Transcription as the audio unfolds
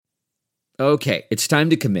Okay, it's time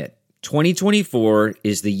to commit. 2024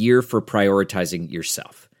 is the year for prioritizing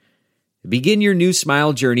yourself. Begin your new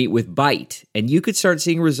smile journey with Byte, and you could start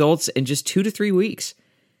seeing results in just 2 to 3 weeks.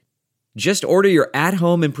 Just order your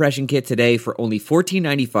at-home impression kit today for only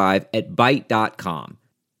 $14.95 at Byte.com.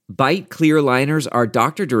 Byte clear liners are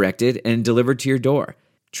doctor-directed and delivered to your door.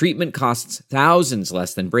 Treatment costs thousands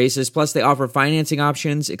less than braces, plus they offer financing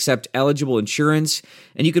options, accept eligible insurance,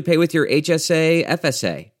 and you could pay with your HSA,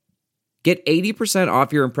 FSA. Get 80%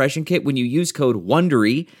 off your impression kit when you use code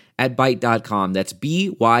WONDERY at Byte.com. That's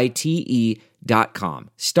BYTE.com.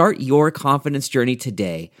 Start your confidence journey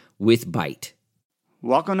today with Byte.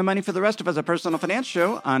 Welcome to Money for the Rest of Us, a personal finance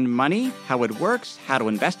show on money, how it works, how to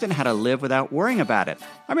invest in, how to live without worrying about it.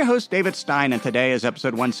 I'm your host, David Stein, and today is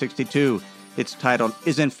episode 162. It's titled,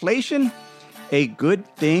 Is Inflation a Good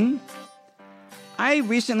Thing? I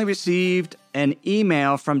recently received an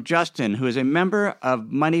email from Justin, who is a member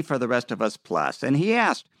of Money for the Rest of Us Plus, and he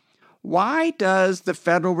asked, why does the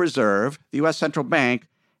Federal Reserve, the U.S. Central Bank,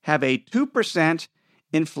 have a 2%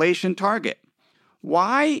 inflation target?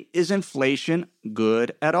 Why is inflation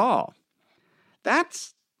good at all?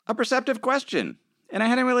 That's a perceptive question, and I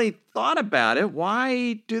hadn't really thought about it.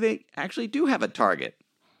 Why do they actually do have a target?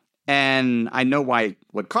 And I know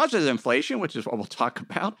what causes inflation, which is what we'll talk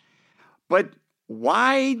about, but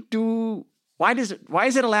why is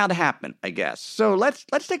it allowed to happen, I guess? So let's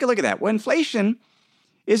take a look at that. Well, inflation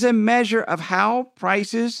is a measure of how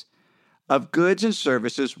prices of goods and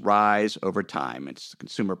services rise over time. It's the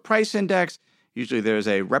Consumer Price Index. Usually there's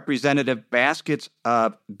a representative basket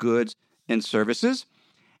of goods and services.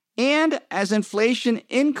 And as inflation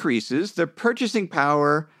increases, the purchasing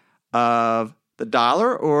power of the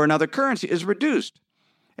dollar or another currency is reduced.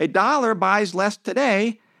 A dollar buys less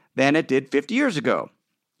today than it did 50 years ago.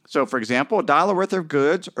 So, for example, a dollar worth of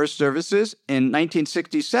goods or services in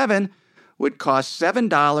 1967 would cost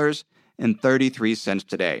 $7.33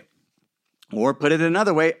 today. Or put it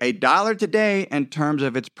another way, a dollar today in terms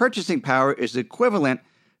of its purchasing power is equivalent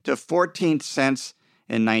to 14 cents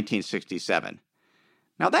in 1967.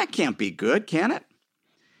 Now that can't be good, can it?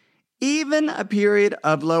 Even a period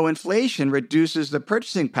of low inflation reduces the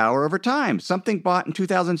purchasing power over time. Something bought in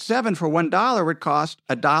 2007 for $1 would cost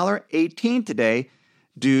 $1.18 today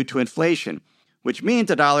due to inflation, which means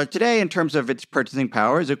a dollar today in terms of its purchasing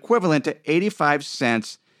power is equivalent to 85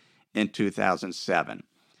 cents in 2007.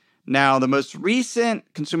 Now, the most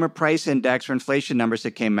recent Consumer Price Index for inflation numbers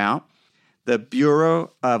that came out, the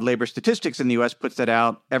Bureau of Labor Statistics in the U.S. puts that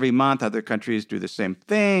out every month. Other countries do the same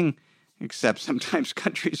thing, except sometimes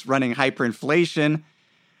countries running hyperinflation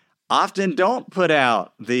often don't put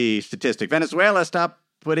out the statistic. Venezuela stopped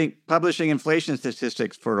publishing inflation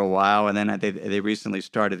statistics for a while, and then they recently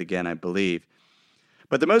started again, I believe.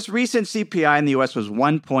 But the most recent CPI in the U.S. was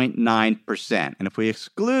 1.9%. And if we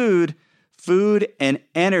exclude food and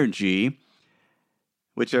energy,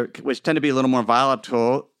 which tend to be a little more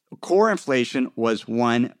volatile, core inflation was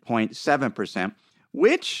 1.7%,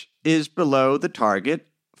 which is below the target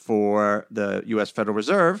for the U.S. Federal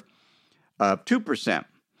Reserve of 2%.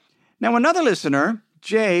 Now, another listener,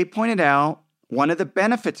 Jay, pointed out one of the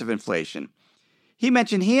benefits of inflation. He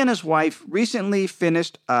mentioned he and his wife recently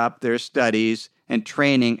finished up their studies and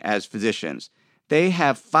training as physicians. They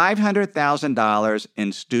have $500,000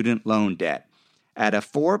 in student loan debt at a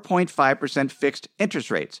 4.5% fixed interest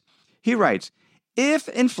rates. He writes, if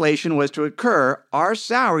inflation was to occur, our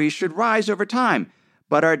salaries should rise over time,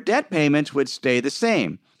 but our debt payments would stay the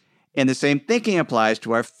same. And the same thinking applies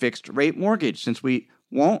to our fixed rate mortgage. Since we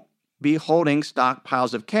won't be holding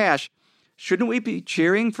stockpiles of cash, shouldn't we be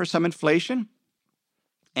cheering for some inflation?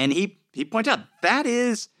 And he points out that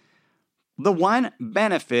is the one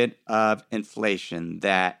benefit of inflation,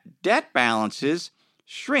 that debt balances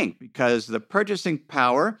shrink because the purchasing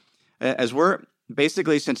power,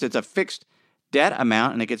 since it's a fixed debt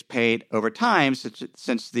amount and it gets paid over time,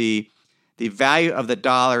 since the value of the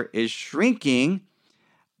dollar is shrinking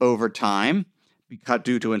over time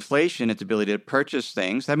due to inflation, its ability to purchase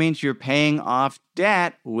things, that means you're paying off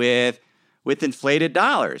debt with inflated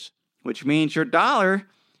dollars, which means your dollar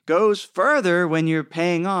goes further when you're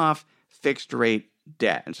paying off fixed rate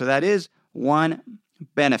debt. And so that is one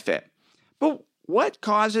benefit. But what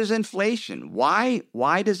causes inflation? Why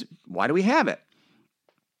do we have it?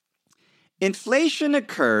 Inflation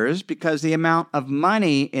occurs because the amount of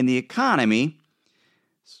money in the economy,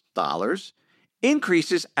 dollars,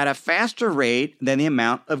 increases at a faster rate than the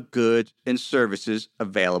amount of goods and services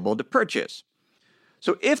available to purchase.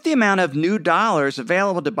 So if the amount of new dollars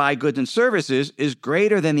available to buy goods and services is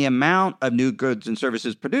greater than the amount of new goods and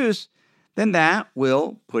services produced, then that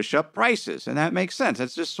will push up prices. And that makes sense.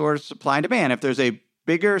 That's just sort of supply and demand. If there's a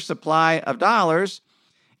bigger supply of dollars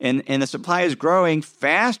and the supply is growing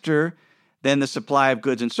faster than the supply of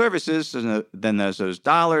goods and services, then those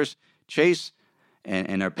dollars chase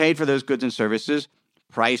and are paid for those goods and services,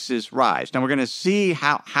 prices rise. Now, we're going to see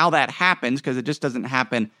how that happens because it just doesn't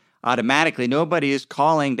happen automatically. Nobody is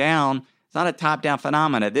calling down. It's not a top-down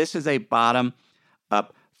phenomena. This is a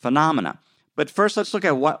bottom-up phenomena. But first, let's look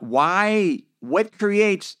at what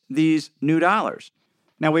creates these new dollars.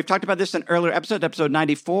 Now, we've talked about this in earlier episodes, episode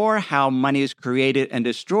 94, how money is created and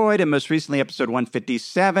destroyed, and most recently, episode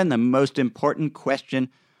 157, the most important question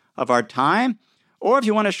of our time. Or if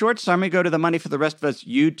you want a short summary, go to the Money for the Rest of Us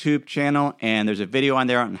YouTube channel, and there's a video on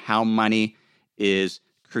there on how money is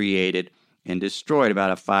created and destroyed,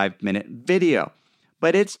 about a 5-minute video.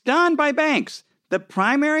 But it's done by banks. The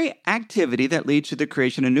primary activity that leads to the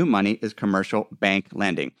creation of new money is commercial bank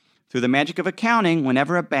lending. Through the magic of accounting,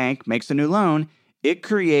 whenever a bank makes a new loan, it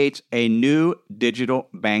creates a new digital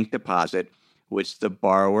bank deposit, which the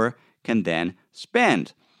borrower can then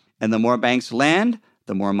spend. And the more banks lend,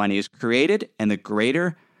 the more money is created, and the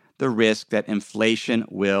greater the risk that inflation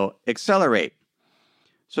will accelerate.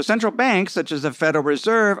 So central banks, such as the Federal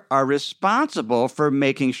Reserve, are responsible for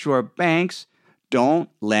making sure banks don't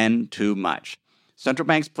lend too much. Central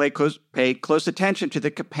banks pay close attention to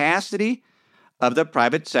the capacity of the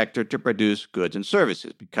private sector to produce goods and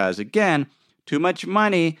services because, again, too much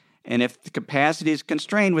money, and if the capacity is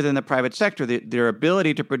constrained within the private sector, their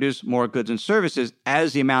ability to produce more goods and services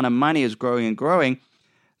as the amount of money is growing and growing,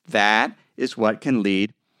 that is what can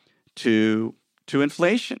lead to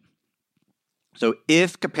inflation. So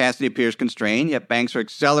if capacity appears constrained, yet banks are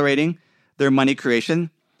accelerating their money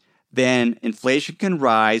creation, then inflation can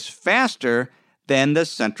rise faster than the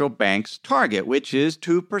central bank's target, which is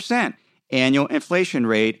 2% annual inflation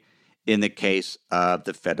rate in the case of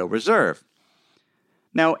the Federal Reserve.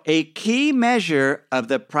 Now, a key measure of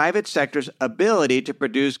the private sector's ability to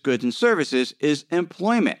produce goods and services is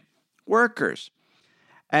employment, workers.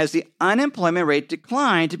 As the unemployment rate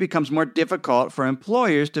declines, it becomes more difficult for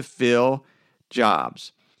employers to fill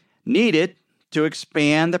jobs needed to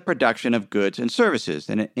expand the production of goods and services.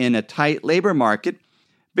 And in a tight labor market,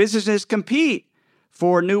 businesses compete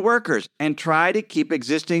for new workers and try to keep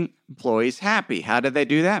existing employees happy. How do they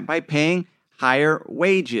do that? By paying higher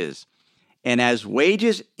wages. And as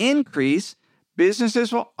wages increase,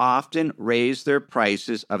 businesses will often raise their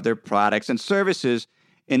prices of their products and services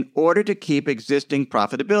in order to keep existing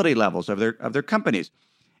profitability levels of their companies.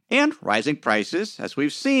 And rising prices, as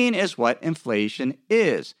we've seen, is what inflation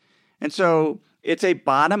is. And so it's a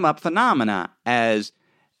bottom-up phenomena as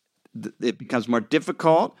it becomes more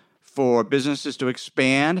difficult for businesses to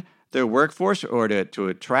expand their workforce or to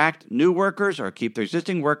attract new workers or keep their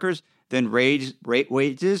existing workers, then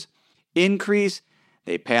wages increase.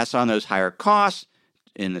 They pass on those higher costs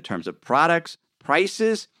in the terms of products,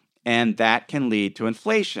 prices, and that can lead to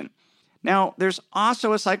inflation. Now, there's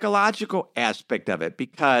also a psychological aspect of it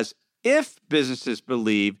because if businesses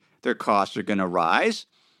believe their costs are going to rise,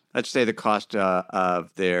 let's say the cost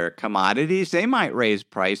of their commodities, they might raise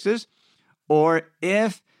prices. Or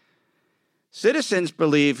if citizens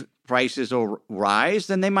believe prices will rise,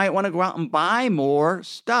 then they might want to go out and buy more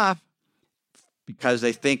stuff because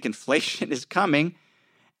they think inflation is coming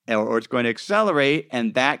or it's going to accelerate,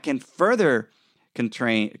 and that can further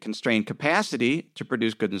constrain capacity to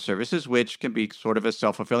produce goods and services, which can be sort of a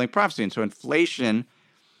self-fulfilling prophecy. And so inflation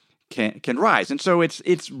can rise. And so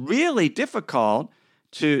it's really difficult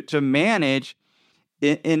to manage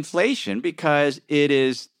inflation because it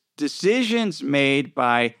is decisions made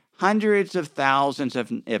by hundreds of thousands,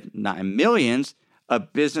 if not millions,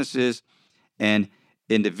 of businesses and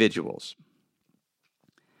individuals.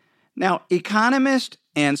 Now, economists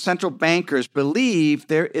and central bankers believe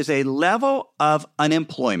there is a level of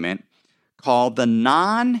unemployment called the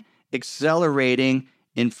non-accelerating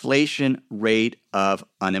inflation rate of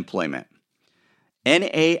unemployment.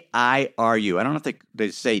 NAIRU. I don't know if they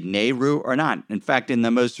say NAIRU or not. In fact, in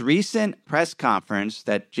the most recent press conference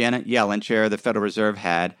that Janet Yellen, chair of the Federal Reserve,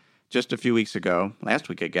 had just a few weeks ago, last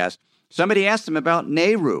week, I guess, somebody asked him about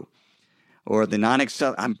NAIRU, or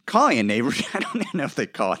the I'm calling it NAIRU. I don't even know if they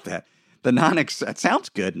call it that. It sounds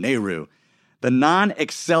good, NAIRU. The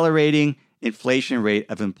non-accelerating inflation rate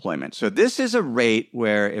of employment. So this is a rate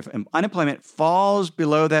where if unemployment falls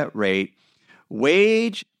below that rate,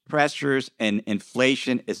 wage pressures and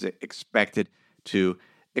inflation is expected to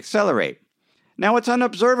accelerate. Now, it's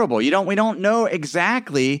unobservable. We don't know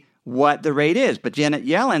exactly what the rate is, but Janet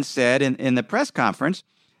Yellen said in the press conference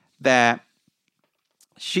that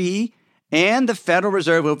she And the Federal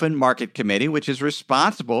Reserve Open Market Committee, which is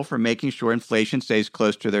responsible for making sure inflation stays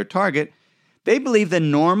close to their target, they believe the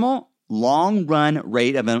normal long-run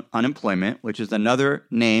rate of unemployment, which is another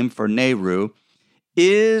name for NAIRU,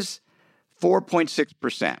 is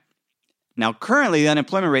 4.6%. Now, currently, the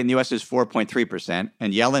unemployment rate in the U.S. is 4.3%,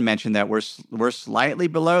 and Yellen mentioned that we're slightly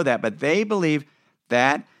below that, but they believe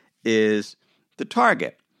that is the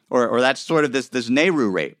target, or that's sort of this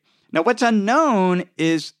NAIRU rate. Now, what's unknown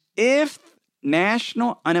is if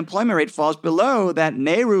national unemployment rate falls below that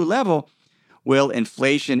NAIRU level, will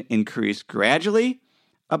inflation increase gradually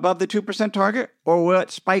above the 2% target, or will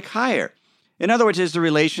it spike higher? In other words, is the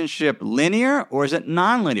relationship linear or is it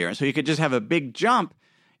nonlinear? So you could just have a big jump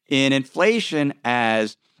in inflation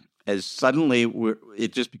as suddenly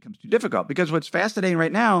it just becomes too difficult. Because what's fascinating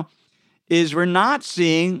right now is we're not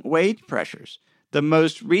seeing wage pressures. The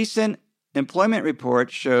most recent employment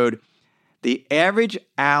report showed the average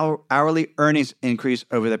hourly earnings increase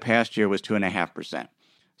over the past year was 2.5%.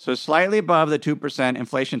 So slightly above the 2%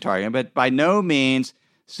 inflation target, but by no means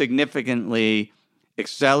significantly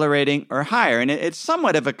accelerating or higher. And it's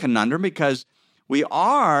somewhat of a conundrum because we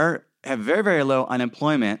have very, very low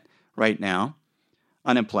unemployment right now,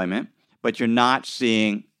 but you're not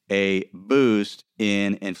seeing a boost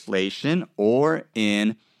in inflation or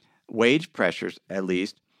in wage pressures, at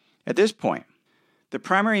least at this point. The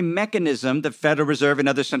primary mechanism the Federal Reserve and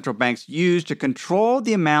other central banks use to control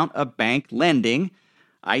the amount of bank lending,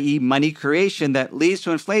 i.e. money creation that leads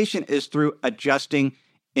to inflation, is through adjusting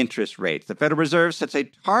interest rates. The Federal Reserve sets a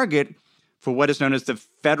target for what is known as the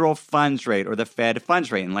federal funds rate, or the Fed funds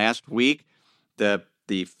rate. And last week, the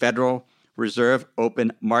Federal Reserve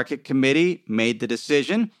Open Market Committee made the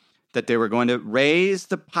decision that they were going to raise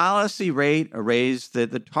the policy rate, or raise the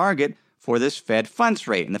target for this Fed funds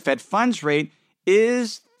rate. And the Fed funds rate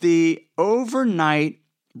is the overnight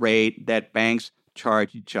rate that banks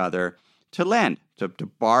charge each other to lend, to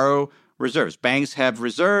borrow reserves. Banks have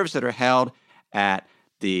reserves that are held at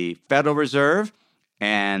the Federal Reserve,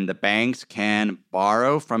 and the banks can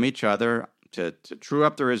borrow from each other to true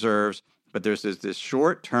up the reserves, but there's this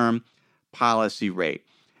short-term policy rate.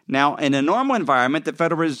 Now, in a normal environment, the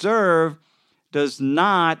Federal Reserve does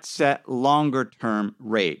not set longer-term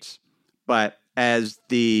rates, but as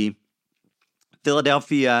the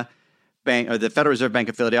Philadelphia Bank, or the Federal Reserve Bank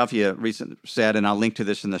of Philadelphia recently said, and I'll link to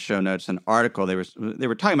this in the show notes, an article, they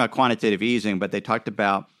were talking about quantitative easing, but they talked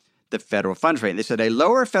about the federal funds rate. They said a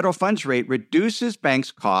lower federal funds rate reduces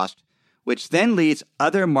banks' cost, which then leads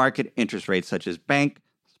other market interest rates, such as bank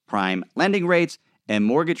prime lending rates and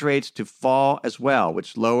mortgage rates, to fall as well,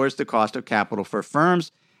 which lowers the cost of capital for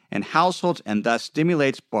firms and households and thus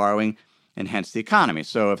stimulates borrowing and hence the economy.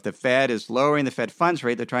 So if the Fed is lowering the Fed funds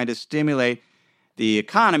rate, they're trying to stimulate the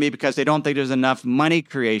economy because they don't think there's enough money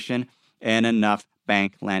creation and enough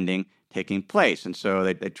bank lending taking place. And so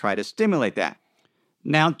they try to stimulate that.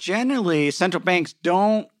 Now, generally, central banks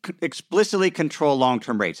don't explicitly control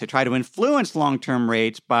long-term rates. They try to influence long-term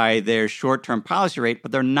rates by their short-term policy rate,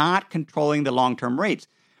 but they're not controlling the long-term rates.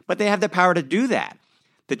 But they have the power to do that.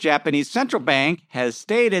 The Japanese central bank has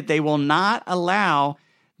stated they will not allow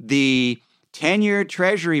the 10-year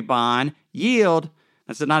treasury bond yield,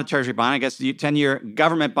 that's not a treasury bond, I guess the 10-year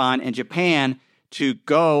government bond in Japan, to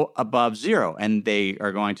go above zero. And they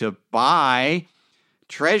are going to buy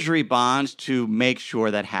treasury bonds to make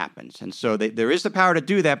sure that happens. And so there is the power to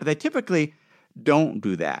do that, but they typically don't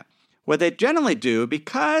do that. What they generally do,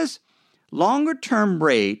 because longer-term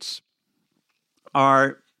rates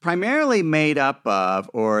are primarily made up of,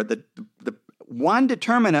 or the one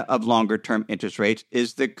determinant of longer-term interest rates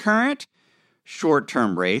is the current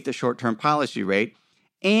short-term rate, the short-term policy rate,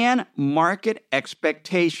 and market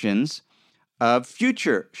expectations of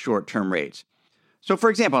future short-term rates. So,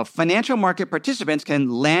 for example, financial market participants can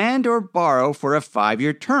lend or borrow for a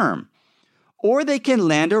 5-year term, or they can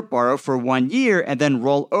lend or borrow for 1 year and then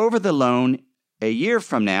roll over the loan a year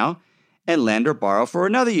from now and lend or borrow for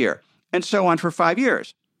another year, and so on for 5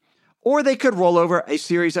 years. Or they could roll over a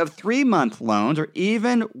series of 3-month loans or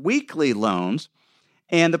even weekly loans.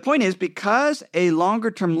 And the point is, because a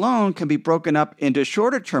longer-term loan can be broken up into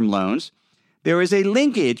shorter-term loans, there is a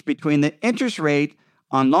linkage between the interest rate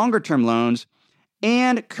on longer-term loans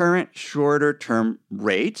and current shorter-term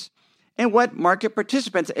rates, and what market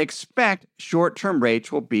participants expect short-term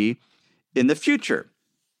rates will be in the future.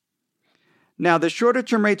 Now, the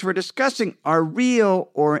shorter-term rates we're discussing are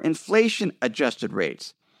real or inflation-adjusted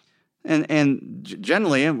rates. And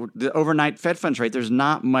generally, the overnight Fed funds rate, there's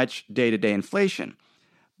not much day-to-day inflation.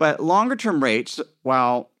 But longer-term rates,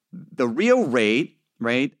 while the real rate,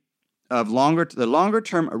 of the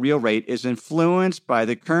longer-term real rate is influenced by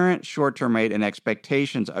the current short-term rate and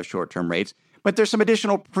expectations of short-term rates, but there's some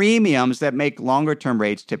additional premiums that make longer-term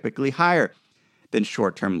rates typically higher than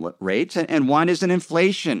short-term rates, and one is an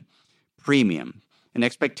inflation premium, an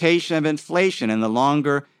expectation of inflation, and the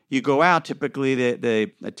longer you go out, typically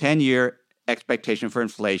the 10-year expectation for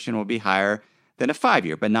inflation will be higher than a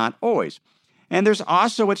 5-year, but not always. And there's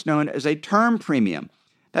also what's known as a term premium.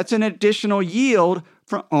 That's an additional yield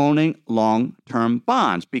for owning long-term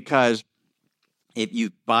bonds, because if you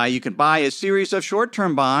can buy a series of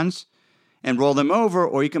short-term bonds and roll them over,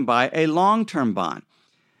 or you can buy a long-term bond.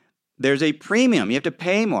 There's a premium. You have to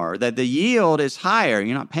pay more. That the yield is higher.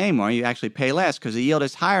 You're not paying more. You actually pay less because the yield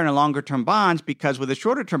is higher in the longer-term bonds, because with the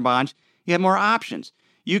shorter-term bonds, you have more options.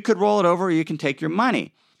 You could roll it over, or you can take your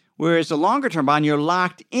money. Whereas the longer-term bond, you're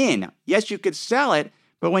locked in. Yes, you could sell it,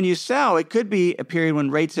 but when you sell, it could be a period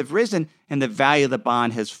when rates have risen and the value of the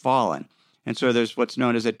bond has fallen. And so there's what's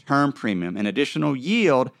known as a term premium, an additional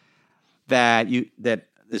yield that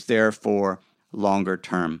is there for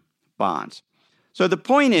longer-term bonds. So the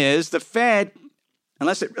point is, the Fed,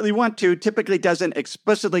 unless it really wants to, typically doesn't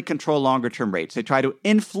explicitly control longer-term rates. They try to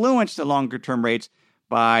influence the longer-term rates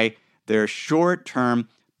by their short-term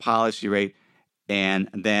policy rate, and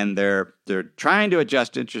then they're trying to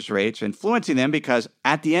adjust interest rates, influencing them, because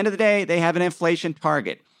at the end of the day, they have an inflation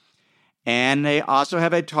target. And they also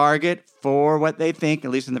have a target for what they think,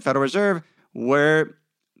 at least in the Federal Reserve, where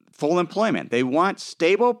full employment. They want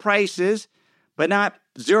stable prices, but not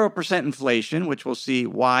 0% inflation, which we'll see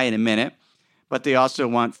why in a minute. But they also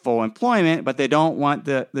want full employment, but they don't want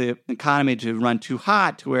the economy to run too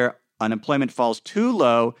hot to where unemployment falls too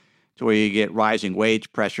low to where you get rising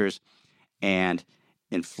wage pressures and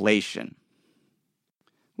inflation.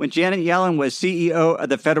 When Janet Yellen was CEO of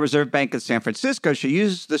the Federal Reserve Bank of San Francisco, she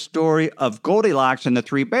used the story of Goldilocks and the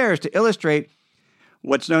Three Bears to illustrate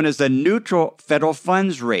what's known as the neutral federal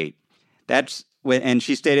funds rate. And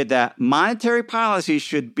she stated that monetary policy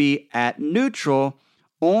should be at neutral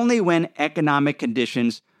only when economic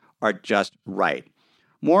conditions are just right.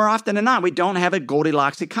 More often than not, we don't have a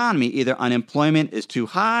Goldilocks economy. Either unemployment is too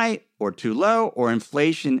high or too low, or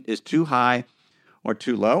inflation is too high or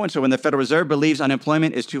too low. And so when the Federal Reserve believes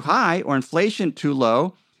unemployment is too high or inflation too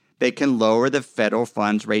low, they can lower the federal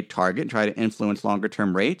funds rate target and try to influence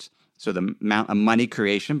longer-term rates, so the amount of money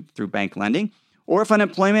creation through bank lending. Or if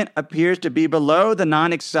unemployment appears to be below the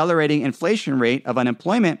non-accelerating inflation rate of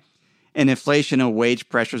unemployment and inflation and wage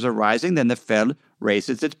pressures are rising, then the Fed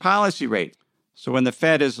raises its policy rate. So when the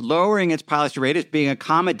Fed is lowering its policy rate, it's being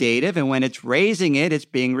accommodative, and when it's raising it, it's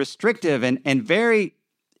being restrictive. And very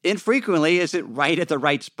infrequently is it right at the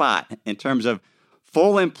right spot in terms of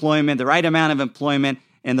full employment, the right amount of employment,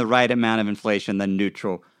 and the right amount of inflation, the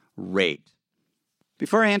neutral rate.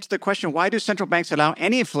 Before I answer the question, why do central banks allow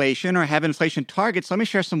any inflation or have inflation targets, let me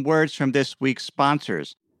share some words from this week's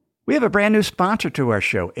sponsors. We have a brand new sponsor to our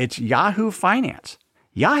show. It's Yahoo Finance.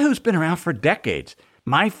 Yahoo's been around for decades.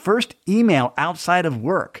 My first email outside of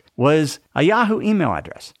work was a Yahoo email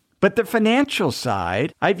address. But the financial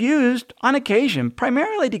side, I've used on occasion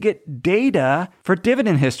primarily to get data for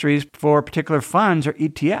dividend histories for particular funds or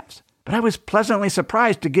ETFs. But I was pleasantly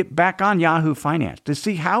surprised to get back on Yahoo Finance to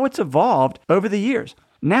see how it's evolved over the years.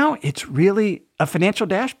 Now it's really a financial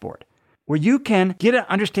dashboard where you can get an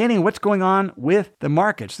understanding of what's going on with the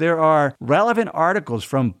markets. There are relevant articles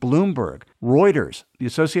from Bloomberg, Reuters, the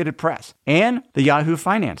Associated Press, and the Yahoo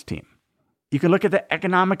Finance team. You can look at the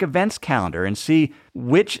economic events calendar and see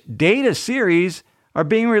which data series are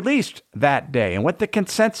being released that day and what the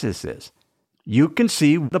consensus is. You can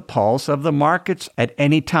see the pulse of the markets at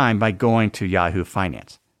any time by going to Yahoo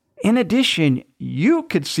Finance. In addition, you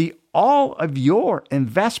could see all of your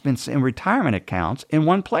investments in retirement accounts in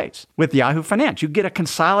one place. With Yahoo Finance, you get a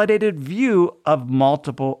consolidated view of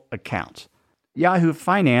multiple accounts. Yahoo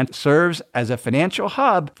Finance serves as a financial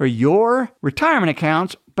hub for your retirement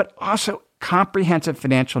accounts, but also comprehensive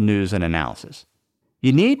financial news and analysis.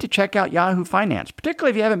 You need to check out Yahoo Finance,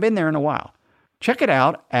 particularly if you haven't been there in a while. Check it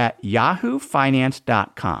out at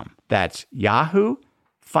yahoofinance.com. That's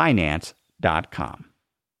yahoofinance.com.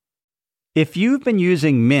 If you've been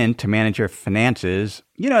using Mint to manage your finances,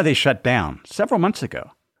 you know they shut down several months ago.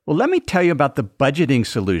 Well, let me tell you about the budgeting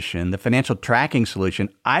solution, the financial tracking solution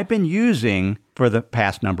I've been using for the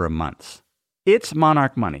past number of months. It's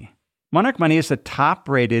Monarch Money. Monarch Money is the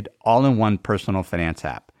top-rated all-in-one personal finance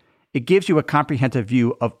app. It gives you a comprehensive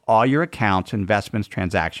view of all your accounts, investments,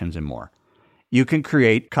 transactions, and more. You can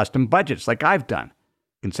create custom budgets like I've done.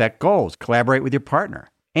 You can set goals, collaborate with your partner.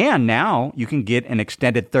 And now you can get an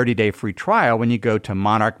extended 30-day free trial when you go to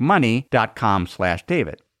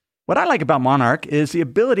monarchmoney.com/David. What I like about Monarch is the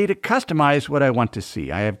ability to customize what I want to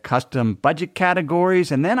see. I have custom budget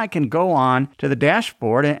categories, and then I can go on to the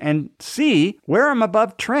dashboard and see where I'm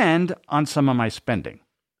above trend on some of my spending.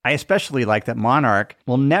 I especially like that Monarch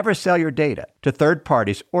will never sell your data to third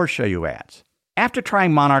parties or show you ads. After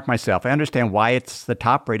trying Monarch myself, I understand why it's the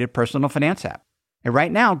top-rated personal finance app. And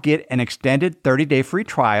right now, get an extended 30-day free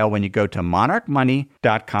trial when you go to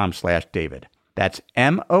monarchmoney.com/David. That's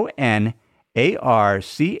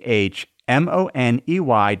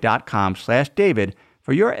monarchmoney.com/David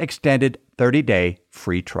for your extended 30-day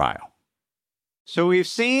free trial. So we've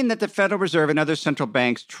seen that the Federal Reserve and other central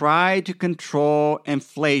banks try to control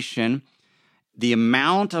inflation, the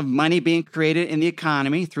amount of money being created in the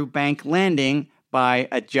economy through bank lending by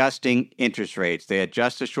adjusting interest rates. They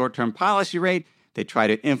adjust the short-term policy rate. They try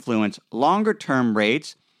to influence longer-term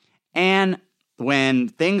rates. And when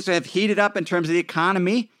things have heated up in terms of the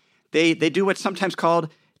economy, they do what's sometimes called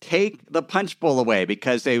take the punch bowl away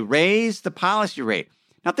because they raise the policy rate.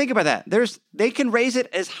 Now think about that. They can raise it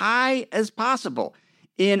as high as possible.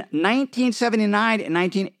 In 1979 and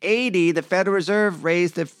 1980, the Federal Reserve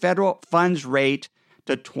raised the federal funds rate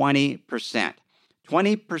to 20%.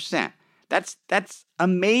 20%. That's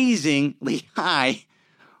amazingly high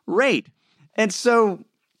rate. And so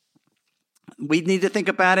we need to think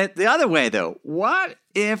about it the other way, though. What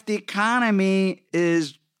if the economy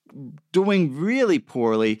is doing really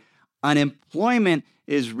poorly, unemployment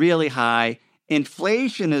is really high,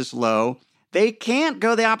 inflation is low? They can't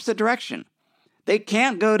go the opposite direction. They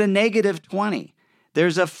can't go to negative 20.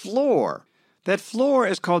 There's a floor. That floor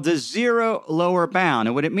is called the zero lower bound.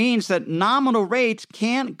 And what it means that nominal rates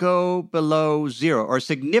can't go below zero or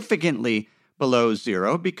significantly below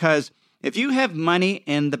zero, because if you have money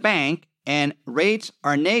in the bank and rates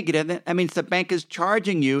are negative, that means the bank is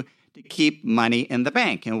charging you to keep money in the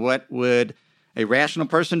bank. And what would a rational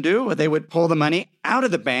person do? Well, they would pull the money out of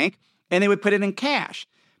the bank and they would put it in cash,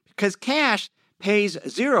 because cash pays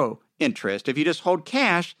zero interest. If you just hold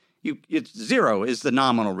cash, it's zero is the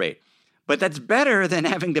nominal rate. But that's better than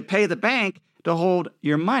having to pay the bank to hold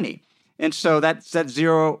your money. And so that's at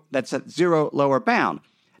zero lower bound.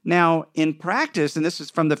 Now, in practice, and this is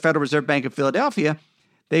from the Federal Reserve Bank of Philadelphia,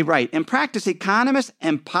 they write, in practice, economists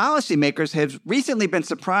and policymakers have recently been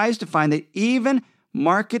surprised to find that even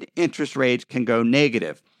market interest rates can go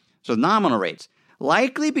negative. So nominal rates,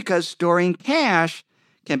 likely because storing cash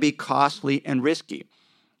can be costly and risky.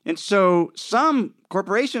 And so some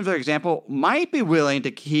corporations, for example, might be willing to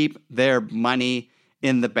keep their money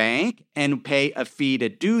in the bank and pay a fee to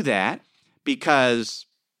do that because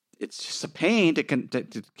it's just a pain to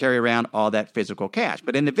carry around all that physical cash.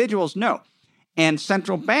 But individuals, no. And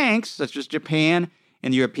central banks, such as Japan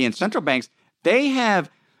and European central banks, they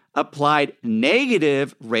have applied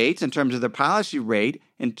negative rates in terms of their policy rate,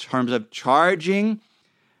 in terms of charging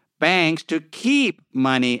banks to keep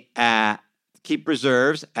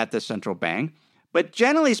reserves at the central bank. But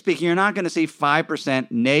generally speaking, you're not going to see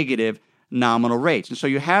 5% negative nominal rates. And so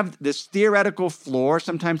you have this theoretical floor.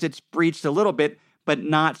 Sometimes it's breached a little bit, but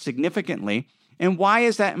not significantly. And why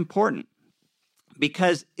is that important?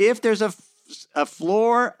 Because if there's a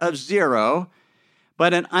floor of zero,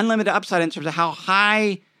 but an unlimited upside in terms of how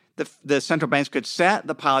high the central banks could set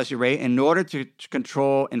the policy rate in order to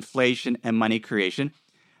control inflation and money creation,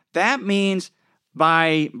 that means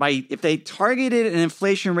if they targeted an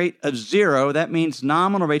inflation rate of zero, that means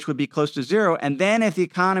nominal rates would be close to zero. And then if the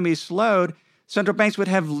economy slowed, central banks would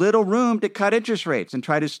have little room to cut interest rates and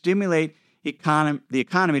try to stimulate the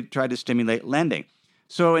economy to try to stimulate lending.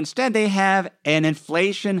 So instead, they have an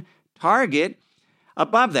inflation target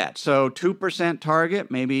above that. So 2% target,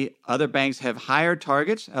 maybe other banks have higher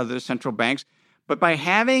targets, other central banks. But by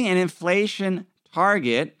having an inflation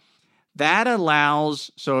target, that allows,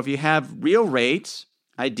 so if you have real rates,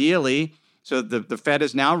 ideally, so the Fed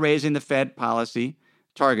is now raising the Fed policy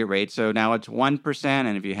target rate. So now it's 1%.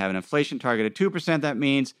 And if you have an inflation target of 2%, that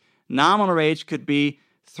means nominal rates could be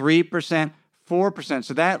 3%, 4%.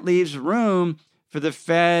 So that leaves room for the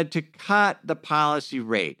Fed to cut the policy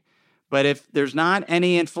rate. But if there's not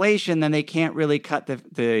any inflation, then they can't really cut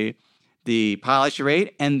the policy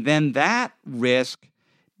rate. And then that risk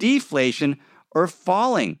deflation or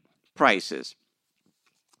falling prices.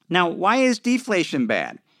 Now, why is deflation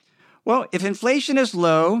bad? Well, if inflation is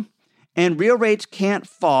low and real rates can't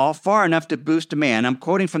fall far enough to boost demand, I'm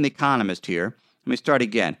quoting from The Economist here. Let me start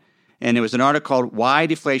again. And it was an article called Why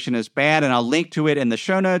Deflation is Bad, and I'll link to it in the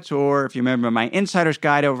show notes, or if you remember my Insider's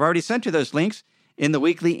Guide, I've already sent you those links in the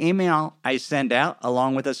weekly email I send out,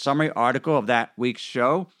 along with a summary article of that week's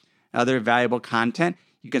show, other valuable content.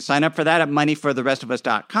 You can sign up for that at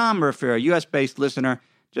moneyfortherestofus.com, or if you're a U.S.-based listener,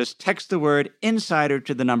 Just text the word insider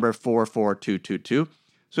to the number 44222.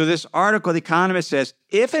 So this article, The Economist says,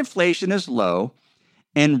 if inflation is low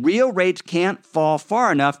and real rates can't fall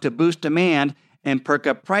far enough to boost demand and perk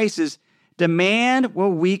up prices, demand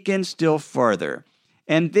will weaken still further.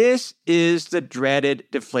 And this is the dreaded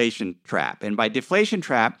deflation trap. And by deflation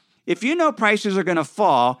trap, if you know prices are going to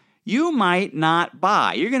fall, you might not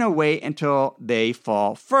buy. You're going to wait until they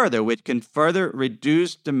fall further, which can further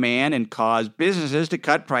reduce demand and cause businesses to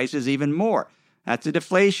cut prices even more. That's a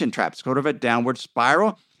deflation trap, sort of a downward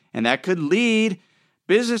spiral, and that could lead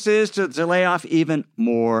businesses to lay off even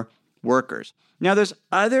more workers. Now, there's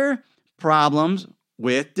other problems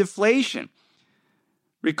with deflation.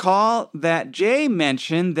 Recall that Jay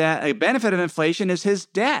mentioned that a benefit of inflation is his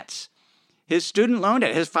debts. His student loan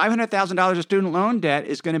debt, his $500,000 of student loan debt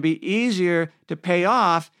is going to be easier to pay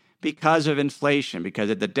off because of inflation, because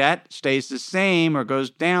if the debt stays the same or goes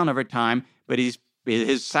down over time, but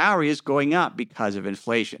his salary is going up because of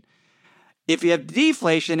inflation. If you have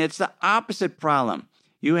deflation, it's the opposite problem.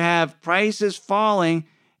 You have prices falling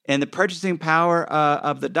and the purchasing power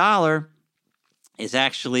of the dollar is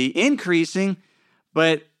actually increasing,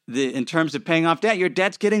 but in terms of paying off debt, your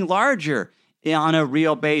debt's getting larger on a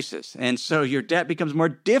real basis. And so your debt becomes more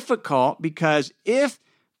difficult because if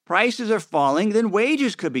prices are falling, then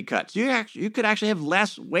wages could be cut. So you could actually have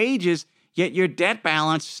less wages, yet your debt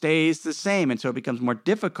balance stays the same. And so it becomes more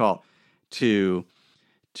difficult to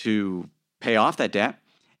pay off that debt.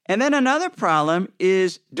 And then another problem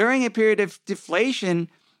is during a period of deflation,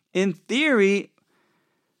 in theory,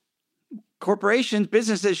 corporations,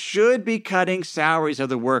 businesses should be cutting salaries of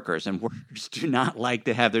the workers, and workers do not like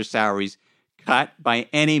to have their salaries cut by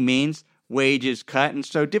any means, wages cut. And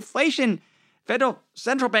so deflation,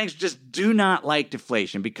 central banks just do not like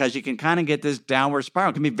deflation because you can kind of get this downward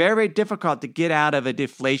spiral. It can be very, very difficult to get out of a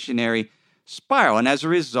deflationary spiral. And as a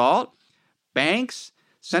result,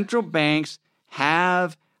 central banks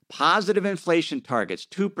have positive inflation targets,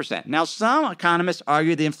 2%. Now, some economists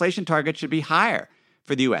argue the inflation target should be higher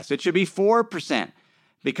for the U.S. It should be 4%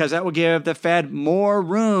 because that will give the Fed more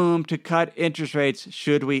room to cut interest rates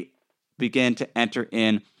should we begin to enter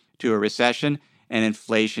into a recession and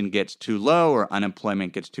inflation gets too low or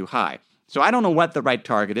unemployment gets too high. So I don't know what the right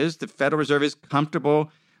target is. The Federal Reserve is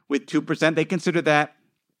comfortable with 2%. They consider that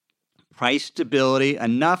price stability,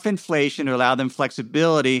 enough inflation to allow them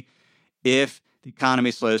flexibility if the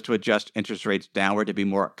economy slows to adjust interest rates downward to be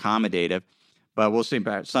more accommodative. But we'll see.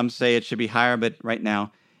 Some say it should be higher, but right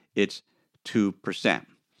now it's 2%.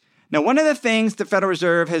 Now, one of the things the Federal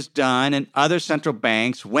Reserve has done and other central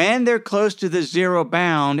banks when they're close to the zero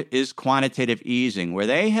bound is quantitative easing, where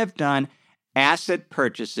they have done asset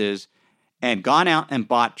purchases and gone out and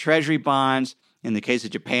bought treasury bonds. In the case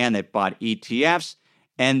of Japan, they've bought ETFs,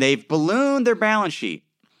 and they've ballooned their balance sheet.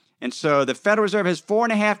 And so the Federal Reserve has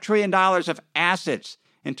 $4.5 trillion of assets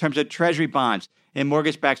in terms of treasury bonds and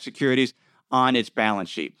mortgage-backed securities on its balance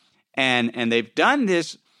sheet. And they've done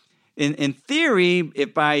this in theory,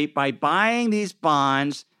 if by buying these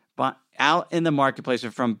bonds out in the marketplace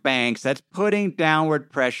or from banks, that's putting downward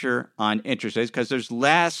pressure on interest rates because there's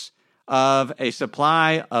less of a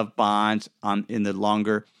supply of bonds in the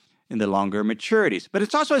longer maturities. But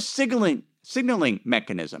it's also a signaling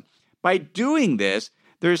mechanism. By doing this,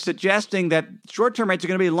 they're suggesting that short-term rates are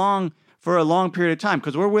going to be long for a long period of time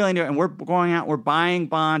because we're willing to, and we're going out, we're buying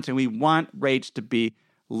bonds, and we want rates to be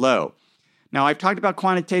low. Now, I've talked about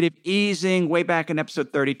quantitative easing way back in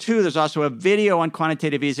episode 32. There's also a video on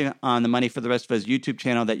quantitative easing on the Money for the Rest of Us YouTube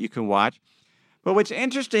channel that you can watch. But what's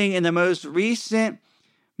interesting, in the most recent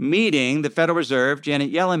meeting, the Federal Reserve,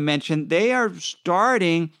 Janet Yellen mentioned, they are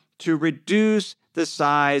starting to reduce the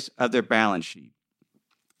size of their balance sheet.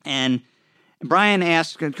 And Brian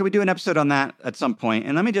asked, could we do an episode on that at some point?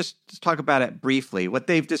 And let me just talk about it briefly. What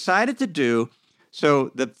they've decided to do,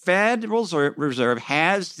 so the Federal Reserve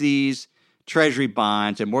has these treasury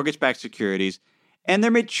bonds and mortgage-backed securities, and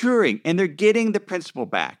they're maturing, and they're getting the principal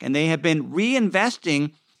back. And they have been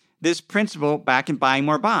reinvesting this principal back in buying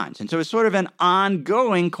more bonds. And so it's sort of an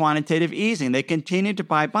ongoing quantitative easing. They continue to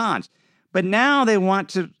buy bonds. But now they want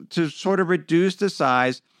to sort of reduce the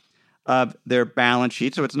size of their balance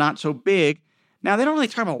sheet so it's not so big. Now, they don't really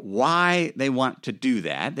talk about why they want to do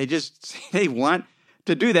that. They just say they want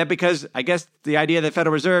to do that because I guess the idea of the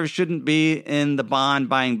Federal Reserve shouldn't be in the bond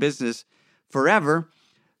buying business forever.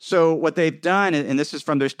 So what they've done, and this is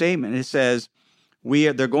from their statement, it says,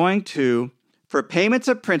 they're going to, for payments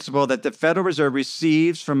of principal that the Federal Reserve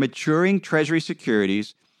receives from maturing Treasury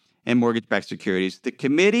securities and mortgage-backed securities, the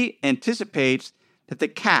committee anticipates that the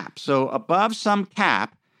cap, so above some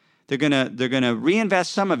cap, they're gonna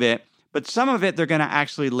reinvest some of it, but some of it they're going to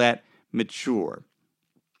actually let mature.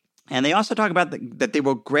 And they also talk about that they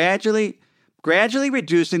will gradually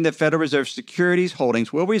reducing the Federal Reserve securities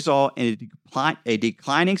holdings will result in a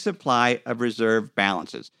declining supply of reserve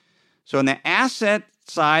balances. So on the asset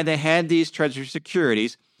side, they had these Treasury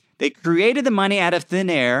securities. They created the money out of thin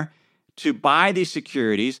air to buy these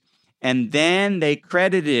securities, and then they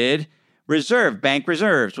credited bank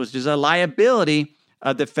reserves, which is a liability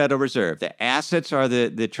of the Federal Reserve. The assets are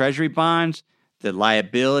the Treasury bonds. The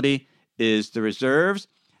liability is the reserves.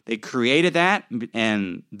 They created that,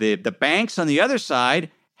 and the banks on the other side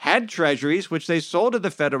had treasuries, which they sold to the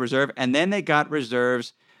Federal Reserve, and then they got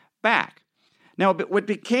reserves back. Now,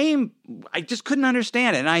 I just couldn't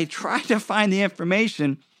understand it, and I tried to find the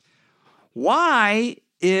information. Why,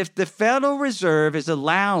 if the Federal Reserve is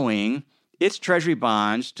allowing its treasury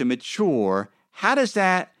bonds to mature, how does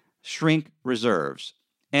that shrink reserves?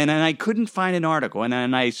 And I couldn't find an article,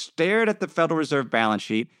 and I stared at the Federal Reserve balance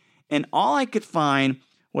sheet, and all I could find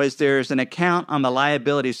was there's an account on the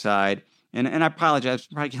liability side, and I apologize,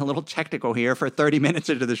 I'm probably a little technical here for 30 minutes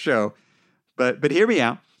into the show, but hear me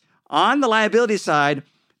out. On the liability side,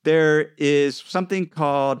 there is something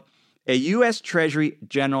called a U.S. Treasury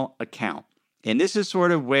General Account, and this is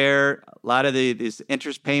sort of where a lot of these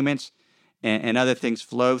interest payments and other things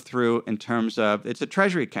flow through in terms of it's a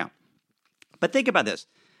Treasury account. But think about this.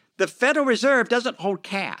 The Federal Reserve doesn't hold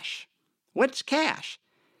cash. What's cash?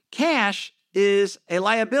 Cash is a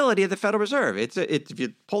liability of the Federal Reserve. If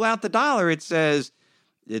you pull out the dollar, it says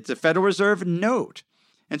it's a Federal Reserve note.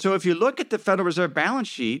 And so if you look at the Federal Reserve balance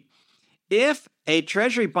sheet, if a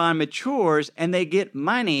Treasury bond matures and they get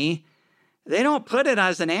money, they don't put it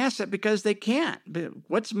as an asset because they can't.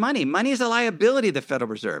 What's money? Money is a liability of the Federal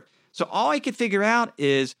Reserve. So all I could figure out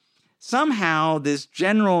is somehow this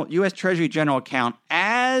U.S. Treasury General Account,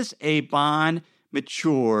 as a bond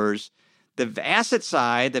matures, the asset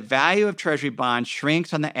side, the value of Treasury bonds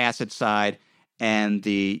shrinks on the asset side, and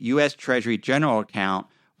the U.S. Treasury General Account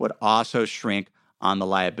would also shrink on the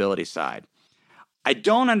liability side. I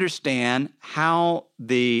don't understand how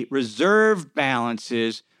the reserve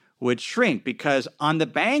balances would shrink, because on the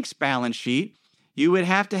bank's balance sheet, you would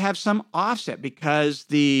have to have some offset, because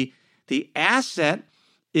the asset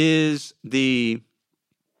is let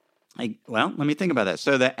me think about that.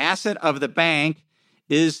 So the asset of the bank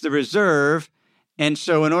is the reserve. And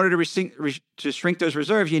so in order to shrink those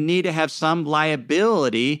reserves, you need to have some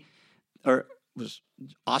liability or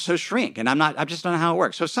also shrink. And I just don't know how it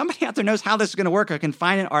works. So if somebody out there knows how this is going to work, I can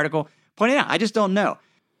find an article pointing out. I just don't know.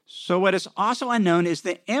 So what is also unknown is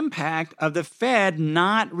the impact of the Fed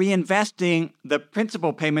not reinvesting the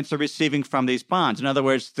principal payments they're receiving from these bonds. In other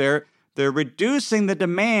words, they're reducing the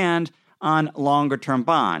demand on longer-term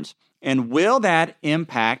bonds. And will that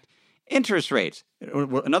impact interest rates?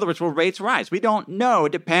 In other words, will rates rise? We don't know.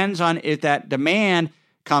 It depends on if that demand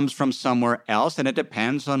comes from somewhere else, and it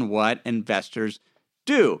depends on what investors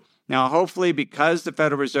do. Now, hopefully, because the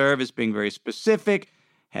Federal Reserve is being very specific,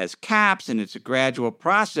 has caps, and it's a gradual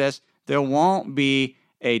process, there won't be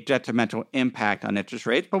a detrimental impact on interest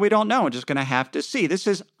rates, but we don't know. We're just going to have to see. This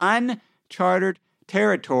is uncharted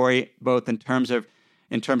territory, both in terms of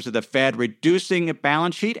the Fed reducing a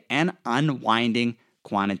balance sheet and unwinding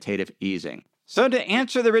quantitative easing. So to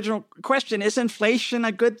answer the original question, is inflation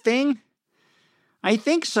a good thing? I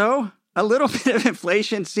think so. A little bit of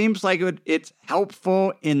inflation seems like it's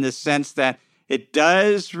helpful in the sense that it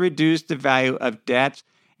does reduce the value of debts,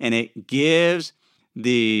 and it gives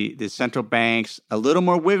the central banks a little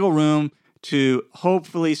more wiggle room to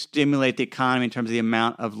hopefully stimulate the economy in terms of the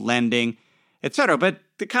amount of lending, et cetera. But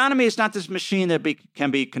the economy is not this machine that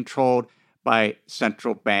can be controlled by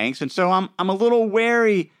central banks. And so I'm a little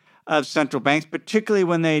wary of central banks, particularly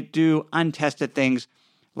when they do untested things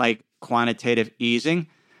like quantitative easing.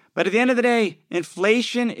 But at the end of the day,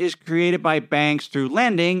 inflation is created by banks through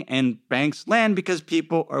lending, and banks lend because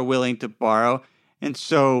people are willing to borrow. And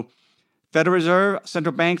so Federal Reserve,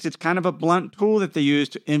 central banks, it's kind of a blunt tool that they use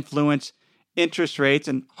to influence interest rates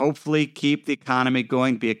and hopefully keep the economy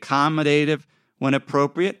going, be accommodative when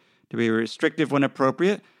appropriate, to be restrictive when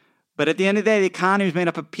appropriate. But at the end of the day, the economy is made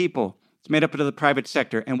up of people. It's made up of the private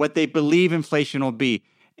sector and what they believe inflation will be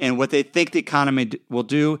and what they think the economy will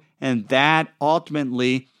do. And that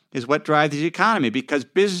ultimately is what drives the economy, because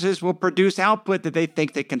businesses will produce output that they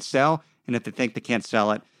think they can sell. And if they think they can't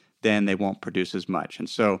sell it, then they won't produce as much. And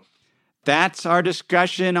so that's our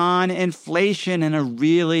discussion on inflation and a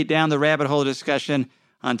really down the rabbit hole discussion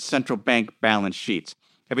on central bank balance sheets.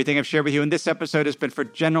 Everything I've shared with you in this episode has been for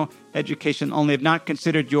general education only. I've not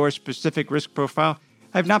considered your specific risk profile.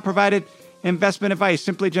 I've not provided investment advice,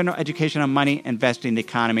 simply general education on money, investing, the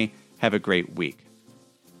economy, Have a great week.